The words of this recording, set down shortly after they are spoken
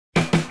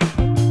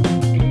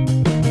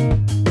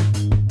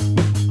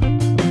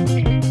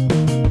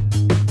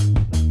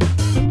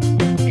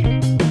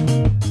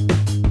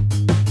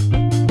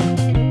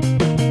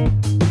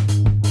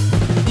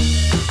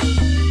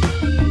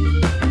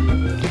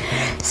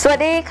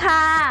Swadika,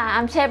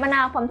 I'm Chef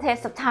Manal from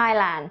Taste of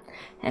Thailand,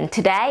 and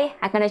today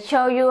I'm going to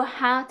show you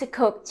how to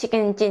cook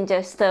chicken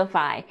ginger stir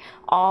fry,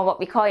 or what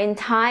we call in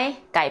Thai,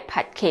 Gai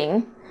Pat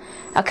King.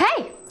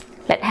 Okay,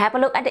 let's have a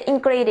look at the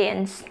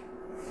ingredients.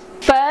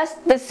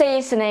 First, the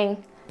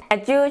seasoning.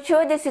 As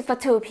usual, this is for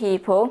 2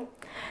 people,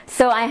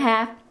 so I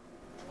have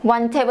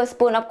 1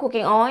 tablespoon of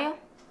cooking oil,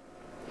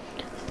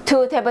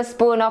 2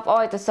 tablespoons of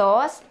oyster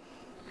sauce,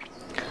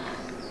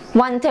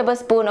 1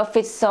 tablespoon of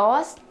fish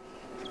sauce,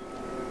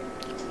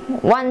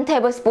 1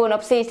 tablespoon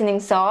of seasoning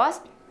sauce,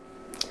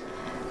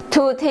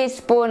 2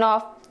 teaspoons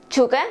of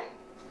sugar,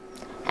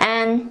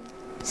 and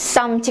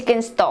some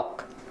chicken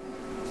stock.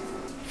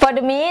 For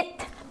the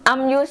meat,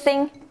 I'm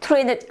using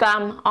 300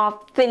 grams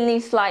of thinly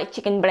sliced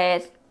chicken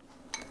breast.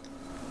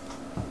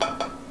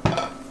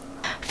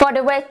 For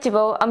the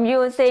vegetable, I'm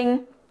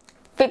using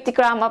 50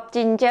 grams of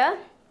ginger,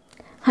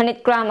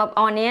 100 grams of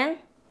onion,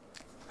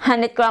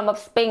 100 grams of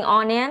spring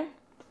onion,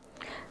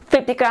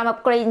 50 grams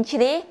of green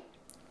chili,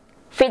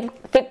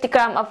 50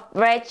 grams of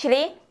red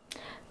chili,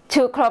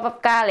 2 cloves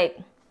of garlic,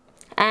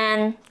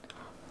 and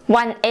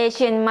 1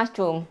 Asian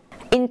mushroom.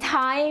 In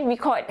Thai, we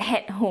call it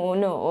het hu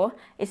nu.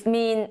 It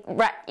means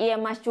rat ear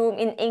mushroom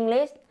in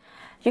English.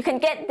 You can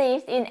get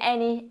these in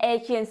any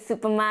Asian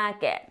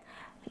supermarket.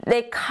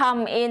 They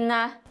come in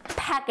a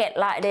packet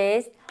like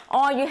this.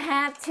 All you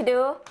have to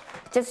do,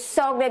 just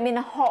soak them in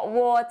hot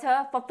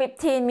water for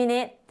 15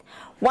 minutes.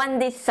 One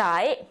this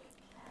side,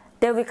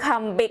 they will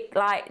become big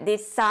like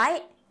this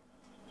side.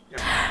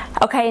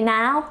 Okay,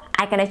 now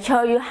I'm gonna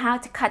show you how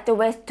to cut the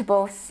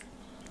vegetables.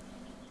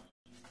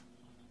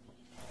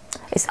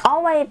 It's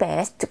always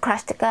best to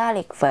crush the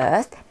garlic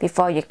first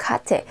before you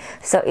cut it,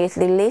 so it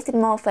releases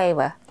more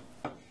flavor.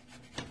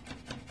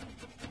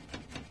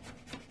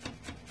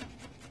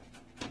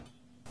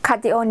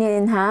 Cut the onion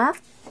in half,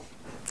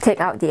 take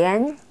out the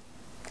end,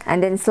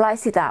 and then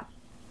slice it up.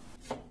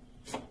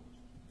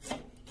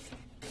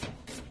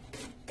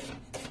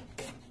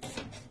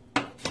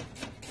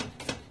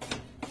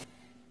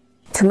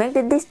 To make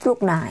the dish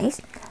look nice,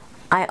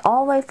 I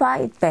always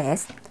find it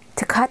best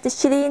to cut the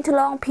chili into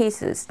long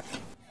pieces.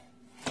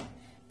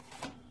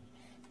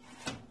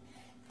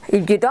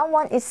 If you don't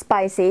want it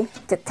spicy,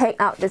 just take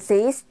out the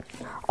seeds,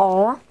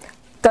 or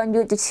don't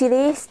use the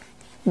chilies,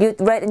 use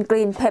red and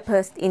green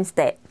peppers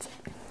instead.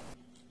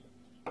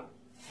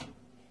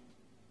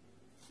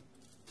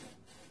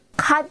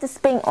 Cut the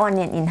spring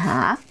onion in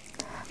half,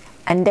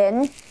 and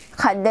then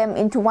cut them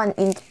into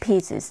 1-inch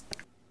pieces.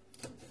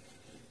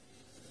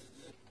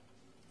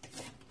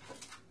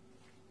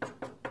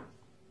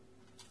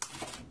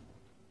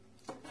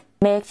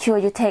 Make sure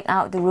you take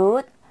out the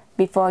root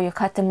before you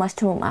cut the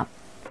mushroom up.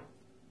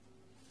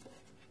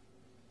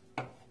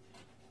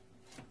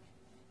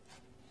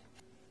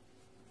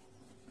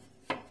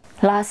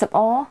 Last of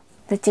all,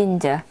 the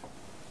ginger.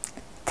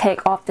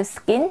 Take off the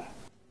skin,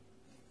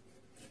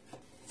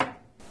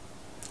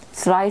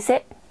 slice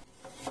it,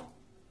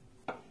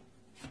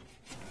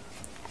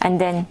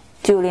 and then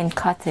julienne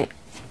cut it.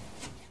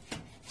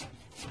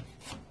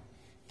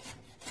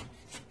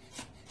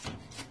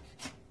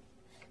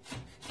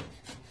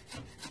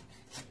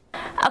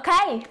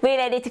 Okay, we're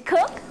ready to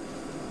cook.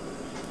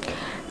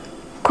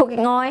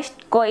 Cooking oil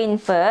go in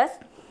first.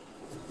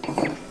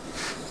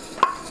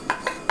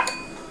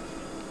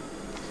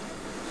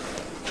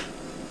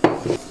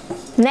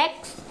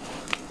 Next,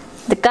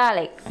 the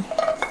garlic.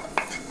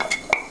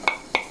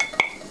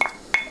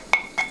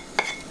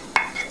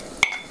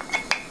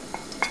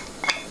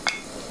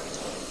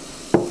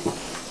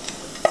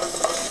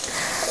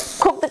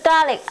 Cook the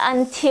garlic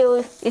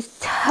until it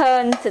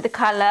turns to the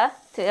color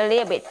to a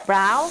little bit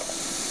brown.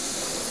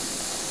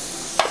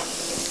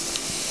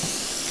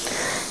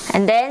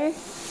 And then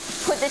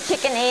put the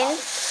chicken in.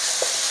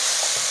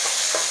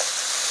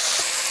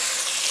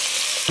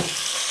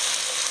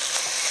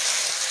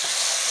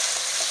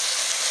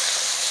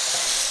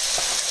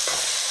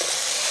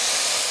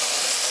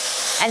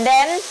 And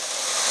then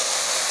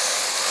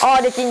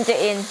all the ginger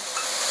in.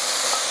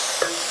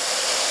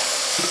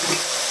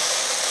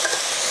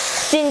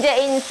 Ginger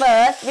in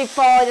first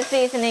before the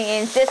seasoning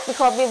in, just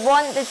because we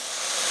want the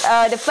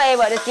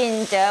flavor of the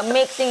ginger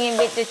mixing in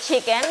with the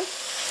chicken.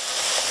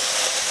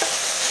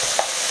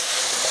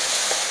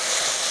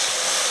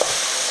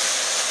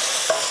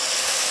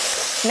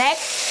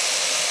 Next,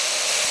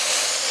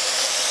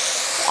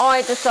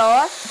 oyster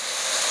sauce,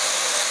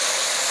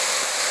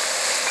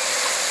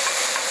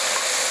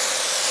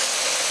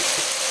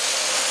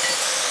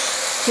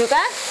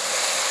 sugar,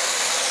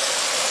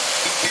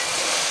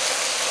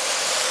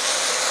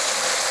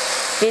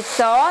 fish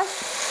sauce,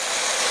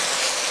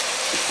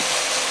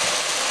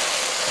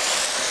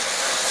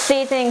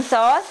 seasoning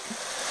sauce,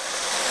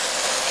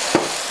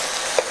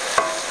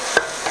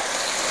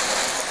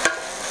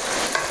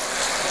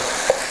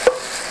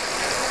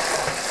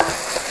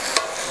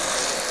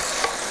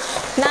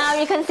 now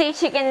you can see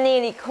chicken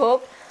nearly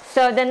cooked,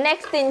 so the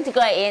next thing to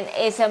go in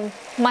is a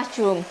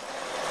mushroom.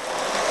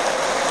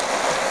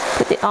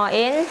 Put it all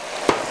in.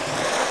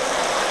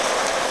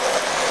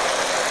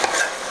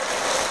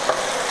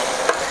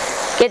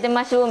 Get the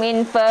mushroom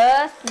in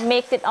first,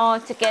 mix it all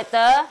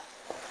together.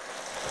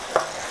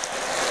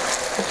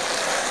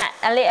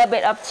 Add a little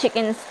bit of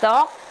chicken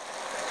stock,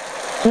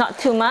 not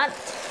too much.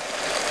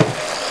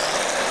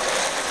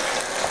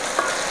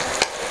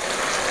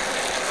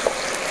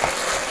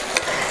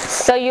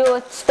 So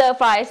your stir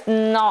fry is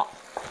not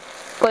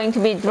going to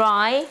be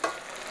dry.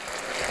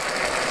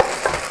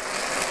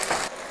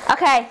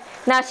 Okay,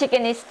 now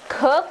chicken is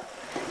cooked,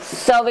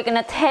 so we're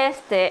gonna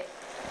taste it.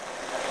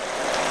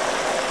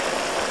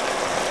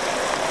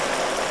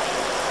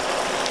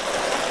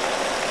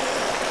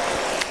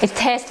 It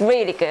tastes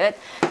really good.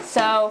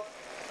 So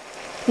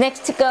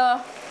next to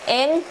go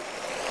in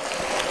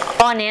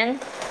onion,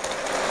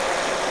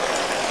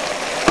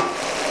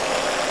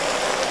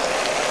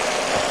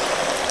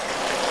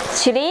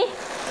 chili,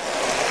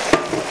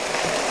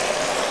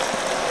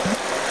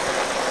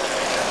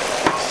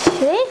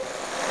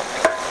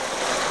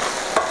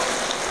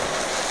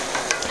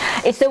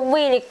 It's a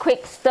really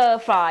quick stir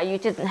fry. You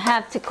just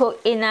have to cook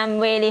in a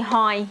really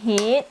high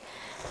heat.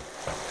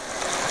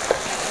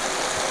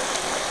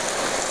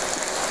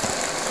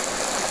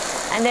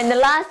 And then the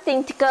last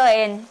thing to go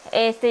in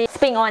is the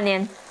spring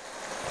onion.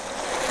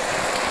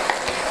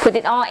 Put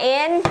it all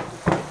in.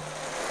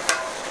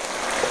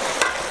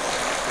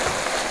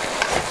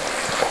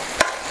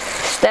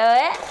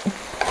 Stir it.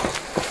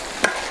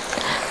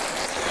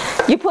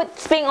 You put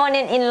spring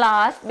onion in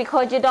last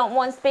because you don't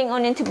want spring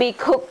onion to be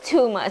cooked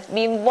too much.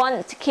 We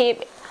want to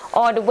keep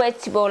all the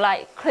vegetable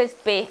like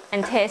crispy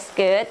and taste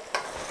good.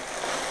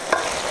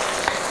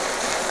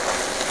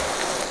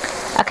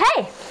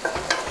 Okay.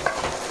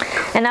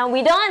 And now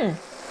we're done.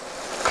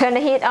 Turn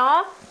the heat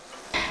off.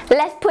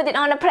 Let's put it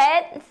on a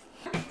plate.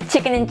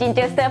 Chicken and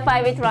ginger stir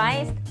fry with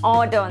rice,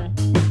 all done.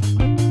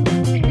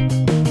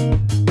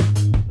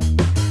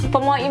 For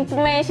more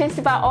information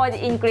about all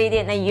the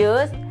ingredients I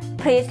used,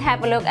 please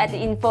have a look at the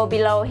info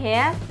below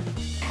here.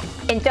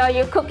 Enjoy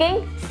your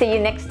cooking. See you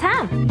next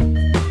time.